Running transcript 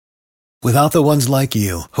Without the ones like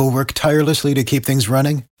you, who work tirelessly to keep things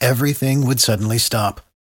running, everything would suddenly stop.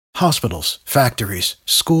 Hospitals, factories,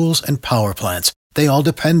 schools, and power plants, they all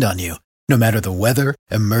depend on you. No matter the weather,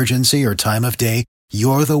 emergency, or time of day,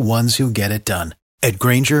 you're the ones who get it done. At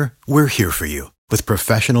Grainger, we're here for you with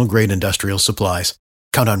professional-grade industrial supplies.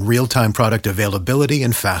 Count on real-time product availability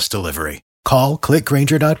and fast delivery. Call, click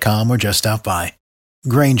Grainger.com, or just stop by.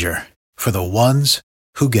 Grainger, for the ones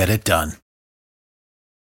who get it done.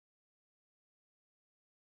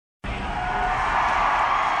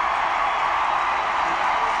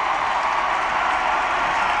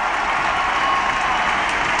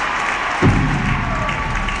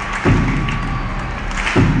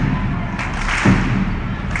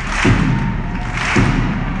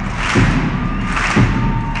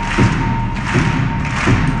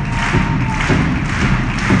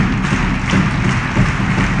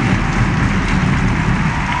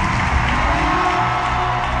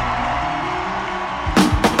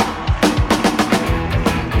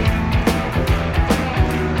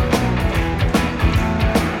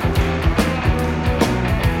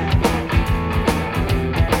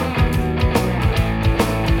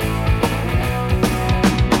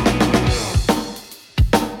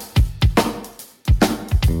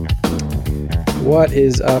 What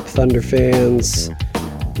is up, Thunder fans?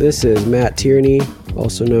 This is Matt Tierney,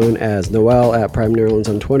 also known as Noel at Prime Nerlens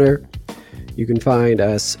on Twitter. You can find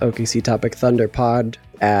us OKC Topic Thunder Pod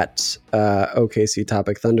at OKC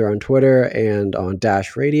Topic Thunder on Twitter and on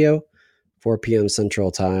Dash Radio, 4 p.m.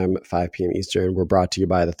 Central Time, 5 p.m. Eastern. We're brought to you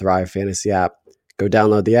by the Thrive Fantasy app. Go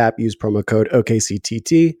download the app, use promo code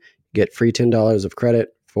OKCTT, get free $10 of credit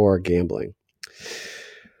for gambling.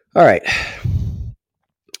 All right.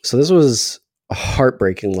 So this was a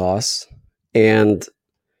heartbreaking loss, and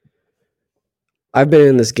I've been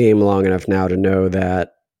in this game long enough now to know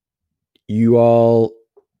that you all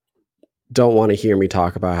don't want to hear me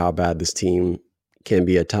talk about how bad this team can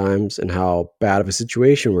be at times and how bad of a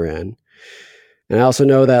situation we're in. And I also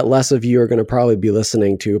know that less of you are going to probably be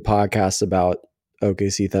listening to a podcast about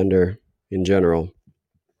OKC Thunder in general.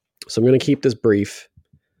 So I'm going to keep this brief.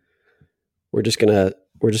 We're just going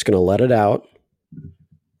to let it out.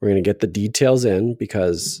 We're going to get the details in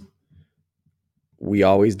because we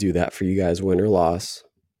always do that for you guys, win or loss.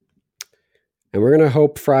 And we're going to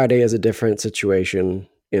hope Friday is a different situation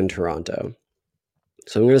in Toronto.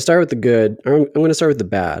 So I'm going to start with the good. I'm going to start with the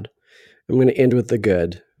bad. I'm going to end with the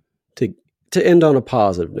good to end on a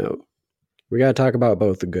positive note. We got to talk about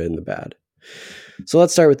both the good and the bad. So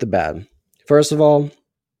let's start with the bad. First of all,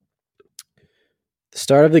 the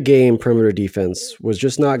start of the game, perimeter defense was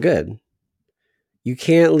just not good. You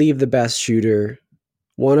can't leave the best shooter,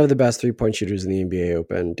 one of the best three-point shooters in the NBA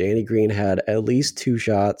open. Danny Green had at least 2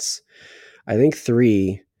 shots, I think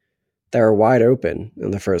 3, that were wide open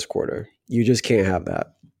in the first quarter. You just can't have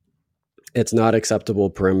that. It's not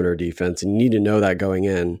acceptable perimeter defense, and you need to know that going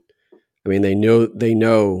in. I mean, they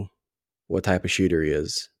know what type of shooter he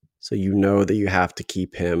is. So you know that you have to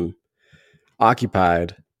keep him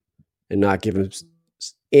occupied and not give him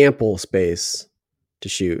ample space to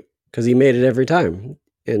shoot, because he made it every time.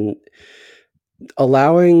 And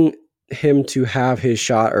allowing him to have his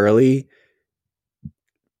shot early,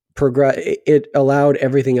 it allowed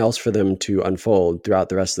everything else for them to unfold throughout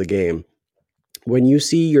the rest of the game. When you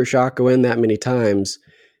see your shot go in that many times,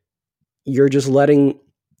 you're letting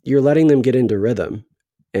them get into rhythm.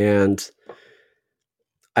 And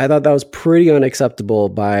I thought that was pretty unacceptable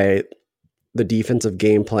by the defensive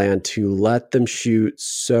game plan to let them shoot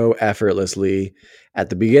so effortlessly at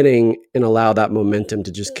the beginning and allow that momentum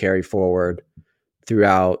to just carry forward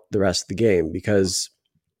throughout the rest of the game. Because,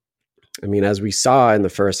 I mean, as we saw in the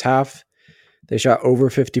first half, they shot over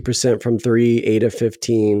 50% from 3, 8 of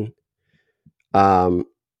 15. And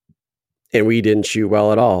we didn't shoot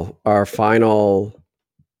well at all. Our final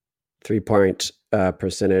 3-point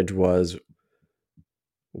percentage was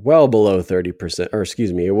well below 30%, or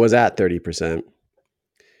excuse me, it was at 30%.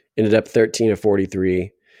 Ended up 13 of 43,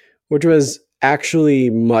 which was actually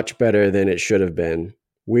much better than it should have been.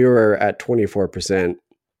 We were at 24%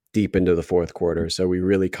 deep into the fourth quarter, so we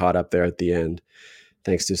really caught up there at the end,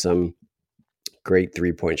 thanks to some great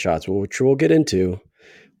 3-point shots, which we'll get into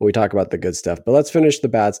when we talk about the good stuff. But let's finish the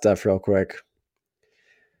bad stuff real quick.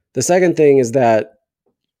 The second thing is that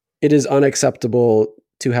it is unacceptable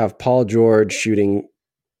to have Paul George shooting,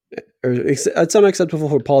 or it's unacceptable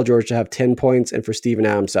for Paul George to have 10 points and for Steven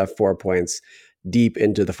Adams to have 4 points deep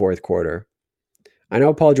into the fourth quarter. I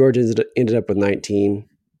know Paul George ended up with 19,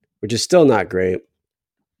 which is still not great,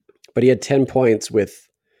 but he had 10 points with,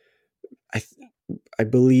 I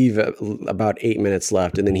believe, about 8 minutes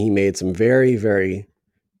left, and then he made some very, very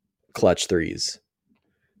clutch threes.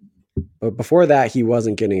 But before that, he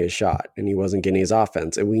wasn't getting his shot and he wasn't getting his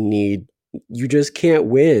offense. And you just can't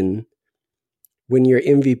win when your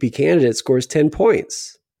MVP candidate scores 10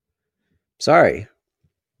 points. Sorry.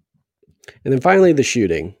 And then finally, the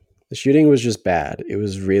shooting. The shooting was just bad. It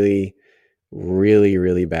was really, really,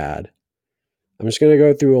 really bad. I'm just going to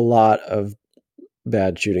go through a lot of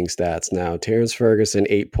bad shooting stats now. Terrence Ferguson,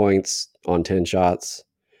 8 points on 10 shots.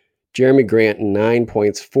 Jeremy Grant, 9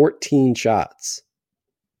 points, 14 shots.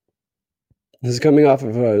 This is coming off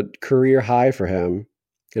of a career high for him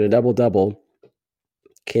and a double-double.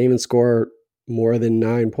 Can't even score more than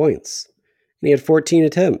 9 points. And he had 14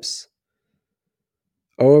 attempts.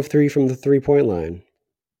 0 of 3 from the three-point line.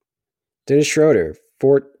 Dennis Schroeder,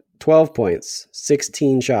 12 points,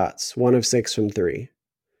 16 shots, 1 of 6 from 3.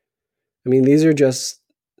 I mean, they're just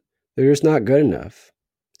not good enough.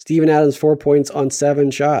 Steven Adams, 4 points on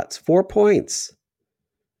 7 shots. 4 points.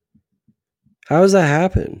 How does that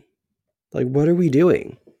happen? Like, what are we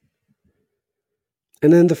doing?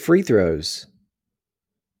 And then the free throws.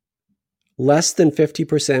 Less than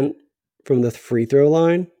 50% from the free throw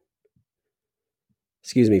line.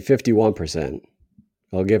 51%.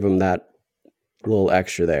 I'll give him that little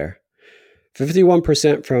extra there.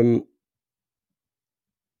 51% from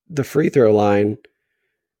the free throw line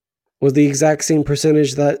was the exact same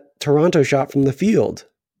percentage that Toronto shot from the field.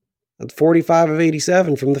 That's 45 of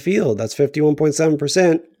 87 from the field. That's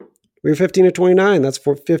 51.7%. We were 15 of 29. That's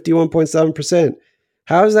for 51.7%.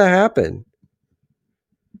 How does that happen?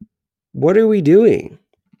 What are we doing?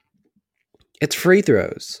 It's free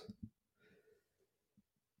throws.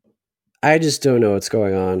 I just don't know what's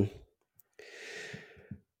going on.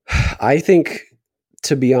 I think,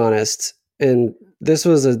 to be honest, and this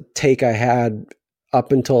was a take I had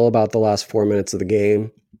up until about the last 4 minutes of the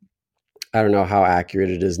game. I don't know how accurate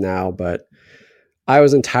it is now, but I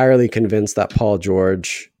was entirely convinced that Paul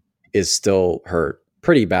George is still hurt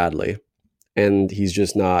pretty badly, and he's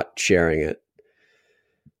just not sharing it.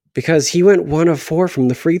 Because he went 1 of 4 from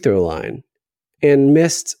the free throw line and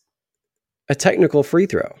missed a technical free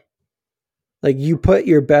throw. Like, you put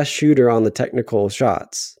your best shooter on the technical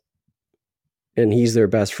shots, and he's their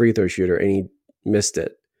best free throw shooter, and he missed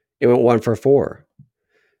it. It went 1 for 4.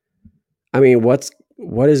 I mean, what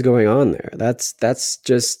is going on there? That's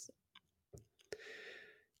just,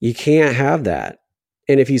 you can't have that.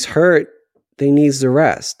 And if he's hurt, then he needs to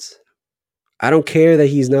rest. I don't care that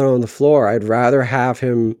he's not on the floor. I'd rather have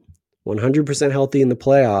him 100% healthy in the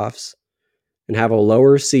playoffs and have a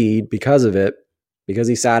lower seed because of it, because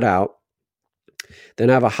he sat out, than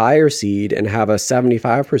have a higher seed and have a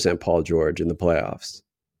 75% Paul George in the playoffs.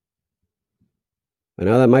 I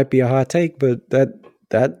know that might be a hot take, but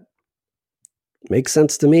that makes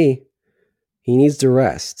sense to me. He needs to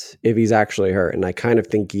rest if he's actually hurt, and I kind of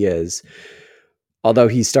think he is. Although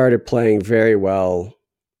he started playing very well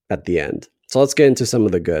at the end. So let's get into some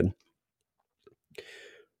of the good.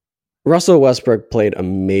 Russell Westbrook played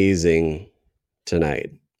amazing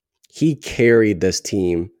tonight. He carried this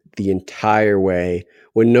team the entire way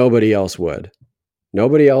when nobody else would.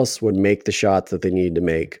 Nobody else would make the shots that they needed to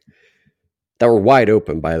make. That were wide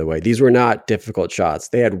open, by the way. These were not difficult shots.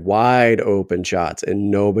 They had wide open shots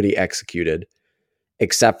and nobody executed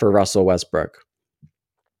except for Russell Westbrook.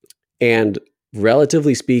 And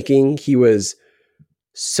relatively speaking, he was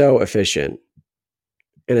so efficient,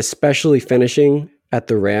 and especially finishing at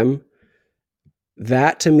the rim.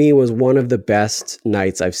 That to me was one of the best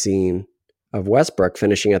nights I've seen of Westbrook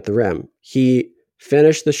finishing at the rim. He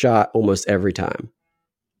finished the shot almost every time.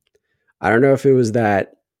 I don't know if it was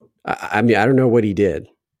that. I mean, I don't know what he did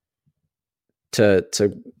to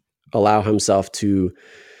allow himself to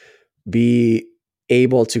be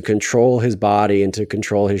able to control his body and to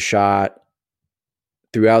control his shot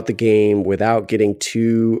throughout the game without getting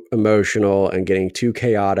too emotional and getting too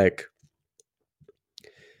chaotic.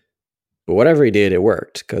 But whatever he did, it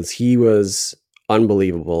worked because he was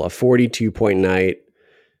unbelievable. A 42-point night,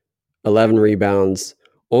 11 rebounds,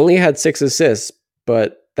 only had 6 assists,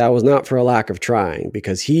 but that was not for a lack of trying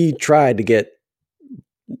because he tried to get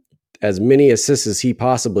as many assists as he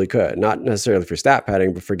possibly could, not necessarily for stat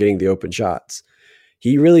padding, but for getting the open shots.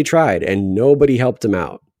 He really tried, and nobody helped him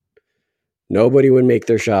out. Nobody would make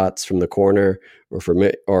their shots from the corner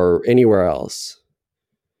or anywhere else.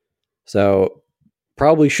 So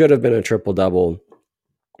probably should have been a triple-double,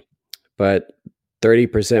 but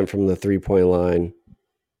 30% from the three-point line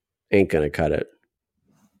ain't going to cut it.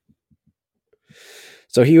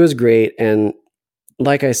 So he was great. And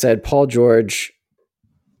like I said, Paul George,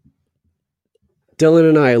 Dylan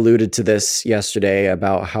and I alluded to this yesterday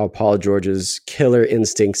about how Paul George's killer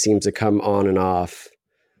instinct seems to come on and off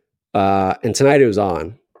And tonight it was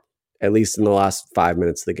on, at least in the last 5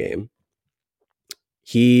 minutes of the game.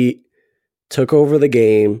 He took over the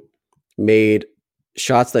game, made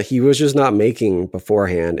shots that he was just not making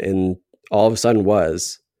beforehand, and all of a sudden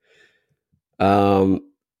was, and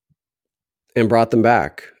brought them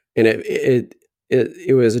back. And it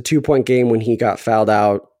was a 2-point game when he got fouled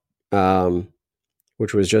out,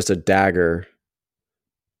 which was just a dagger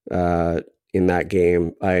in that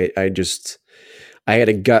game. I had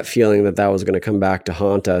a gut feeling that was going to come back to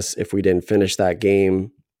haunt us if we didn't finish that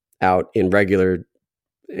game out in regular,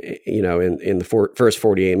 in the first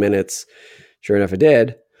 48 minutes. Sure enough, it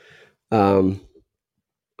did. But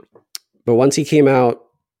once he came out,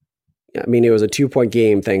 I mean, it was a 2-point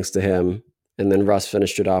game thanks to him. And then Russ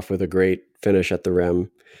finished it off with a great finish at the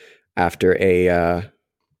rim after a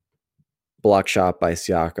block shot by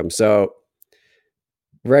Siakam. So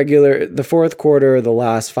the fourth quarter, the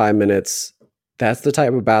last 5 minutes, that's the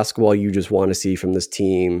type of basketball you just want to see from this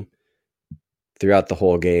team throughout the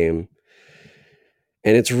whole game.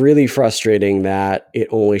 And it's really frustrating that it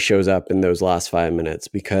only shows up in those last 5 minutes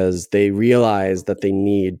because they realize that they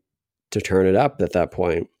need to turn it up at that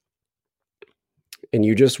point. And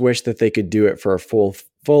you just wish that they could do it for a full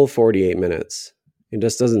 48 minutes. It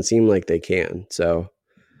just doesn't seem like they can. So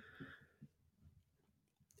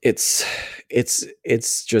it's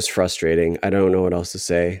just frustrating. I don't know what else to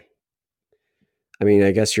say. I mean,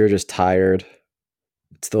 I guess you're just tired.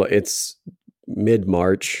 It's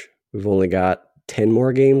mid-March. We've only got 10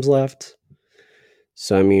 more games left.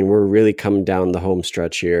 So, I mean, we're really coming down the home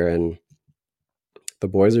stretch here, and the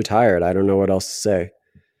boys are tired. I don't know what else to say.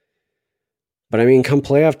 But, I mean, come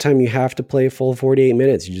playoff time, you have to play full 48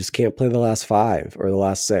 minutes. You just can't play the last 5 or the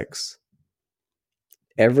last 6.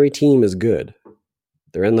 Every team is good.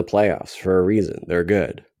 They're in the playoffs for a reason. They're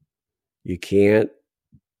good. You can't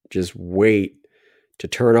just wait to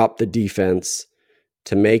turn up the defense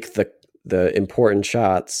to make the important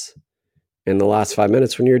shots in the last 5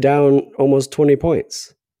 minutes when you're down almost 20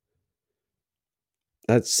 points.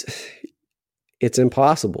 It's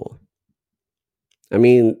impossible. I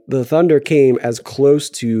mean, the Thunder came as close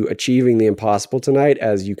to achieving the impossible tonight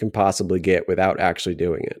as you can possibly get without actually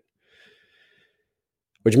doing it,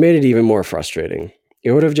 which made it even more frustrating.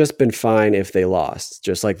 It would have just been fine if they lost,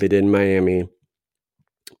 just like they did in Miami,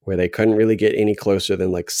 where they couldn't really get any closer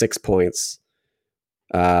than like 6 points,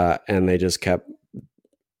 and they just kept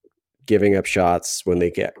giving up shots when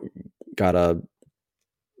they got a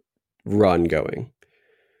run going.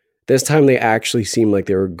 This time they actually seemed like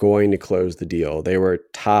they were going to close the deal. They were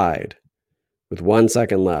tied with 1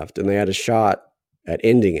 second left, and they had a shot at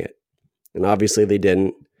ending it. And obviously they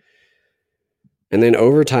didn't. And then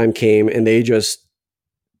overtime came, and they just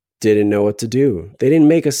didn't know what to do. They didn't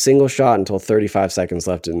make a single shot until 35 seconds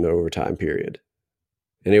left in the overtime period.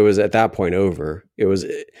 And it was at that point over.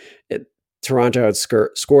 Toronto had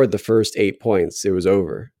scored the first 8 points. It was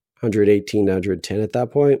over. 118 to 110 at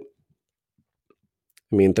that point.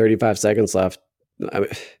 I mean, 35 seconds left.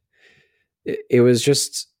 It was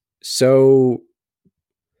just so,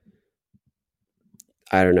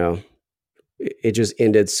 I don't know. It just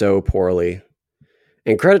ended so poorly.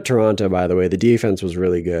 And credit Toronto, by the way. The defense was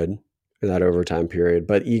really good in that overtime period.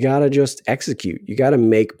 But you got to just execute. You got to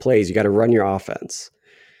make plays. You got to run your offense.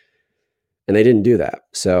 And they didn't do that.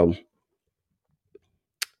 So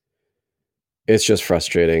it's just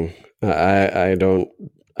frustrating. I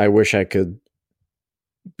wish I could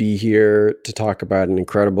be here to talk about an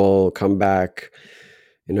incredible comeback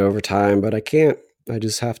in overtime, but I can't. I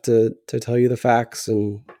just have to tell you the facts,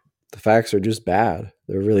 and the facts are just bad.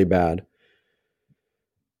 They're really bad.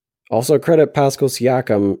 Also, credit Pascal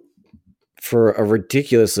Siakam for a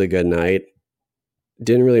ridiculously good night.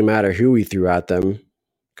 Didn't really matter who we threw at them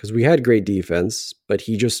because we had great defense, but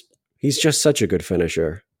he's just such a good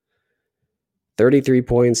finisher. 33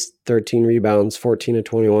 points, 13 rebounds, 14 to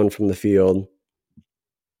 21 from the field.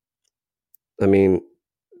 I mean,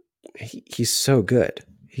 he's so good.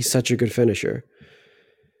 He's such a good finisher.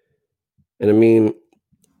 And I mean,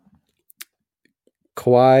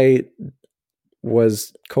 Kawhi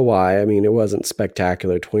was Kawhi. I mean, it wasn't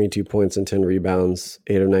spectacular. 22 points and 10 rebounds,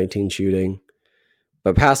 8 of 19 shooting.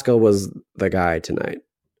 But Pascal was the guy tonight.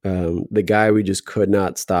 The guy we just could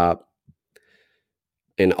not stop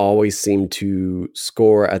and always seemed to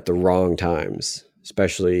score at the wrong times,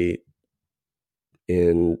 especially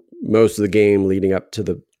in most of the game leading up to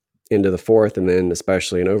the end of the fourth, and then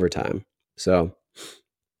especially in overtime. So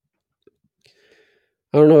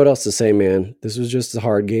I don't know what else to say, man. This was just a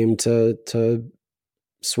hard game to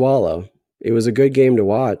swallow. It was a good game to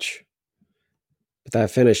watch, but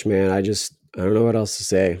that finish, man, I don't know what else to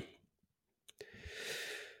say.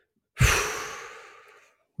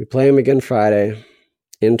 We play them again Friday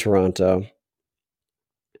in Toronto.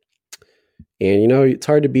 And, it's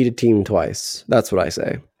hard to beat a team twice. That's what I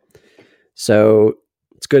say. So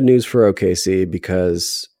it's good news for OKC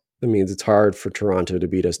because it means it's hard for Toronto to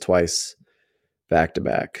beat us twice back to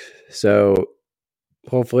back. So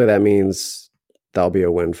hopefully that means that'll be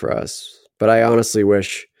a win for us. But I honestly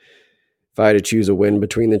wish if I had to choose a win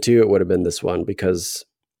between the two, it would have been this one because,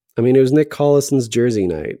 it was Nick Collison's jersey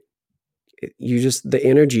night. The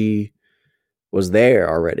energy was there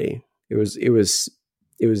already. It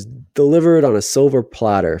was delivered on a silver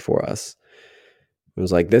platter for us. It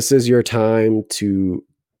was like, this is your time to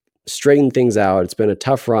straighten things out. It's been a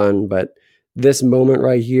tough run, but this moment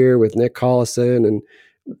right here with Nick Collison and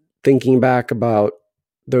thinking back about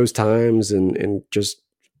those times and just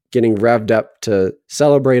getting revved up to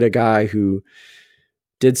celebrate a guy who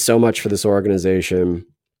did so much for this organization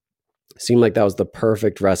seemed like that was the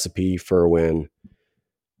perfect recipe for a win.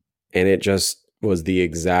 And it just was the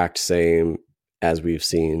exact same as we've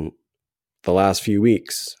seen the last few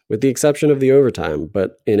weeks, with the exception of the overtime,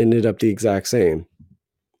 but it ended up the exact same.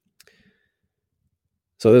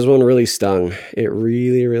 So this one really stung. It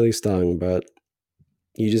really, really stung, but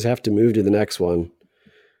you just have to move to the next one.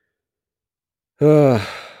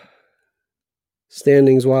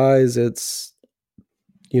 Standings wise, it's,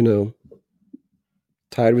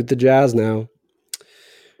 tied with the Jazz now.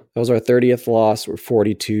 That was our 30th loss. We're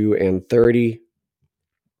 42-30.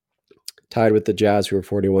 Tied with the Jazz, who were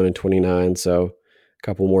 41-29, so a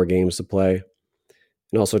couple more games to play.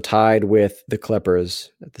 And also tied with the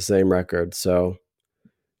Clippers at the same record. So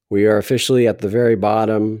we are officially at the very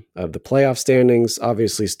bottom of the playoff standings.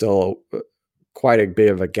 Obviously still quite a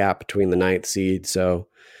bit of a gap between the 9th seed, so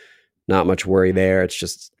not much worry there. It's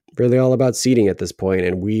just really all about seeding at this point,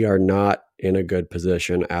 and we are not in a good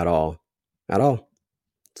position at all. At all.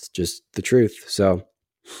 It's just the truth. So,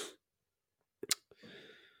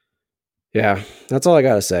 yeah, that's all I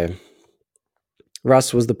got to say.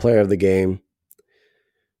 Russ was the player of the game.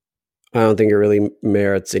 I don't think it really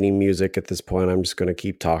merits any music at this point. I'm just going to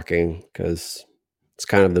keep talking because it's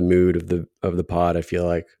kind of the mood of the pod, I feel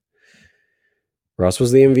like. Russ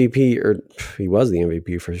was the MVP, or he was the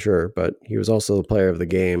MVP for sure, but he was also the player of the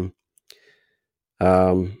game.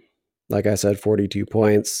 Like I said, 42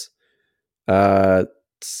 points. Forgot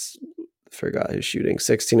his shooting.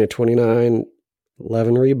 16-29,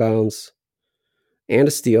 11 rebounds, and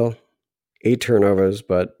a steal, 8 turnovers,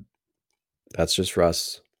 but that's just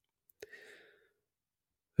Russ.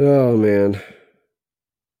 Oh, man.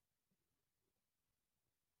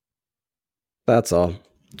 That's all.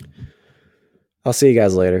 I'll see you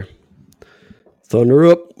guys later. Thunder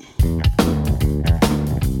up.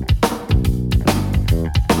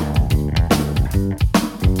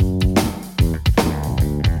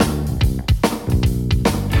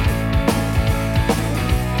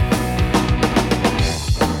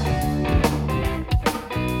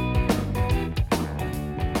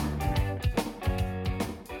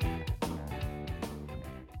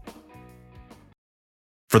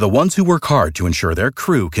 For the ones who work hard to ensure their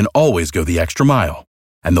crew can always go the extra mile,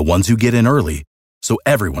 and the ones who get in early so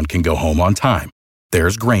everyone can go home on time,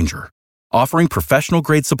 there's Grainger, offering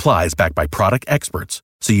professional-grade supplies backed by product experts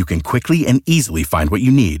so you can quickly and easily find what you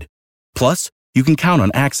need. Plus, you can count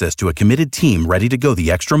on access to a committed team ready to go the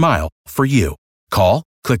extra mile for you. Call,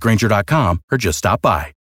 click Grainger.com, or just stop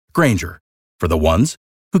by. Grainger, for the ones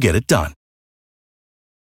who get it done.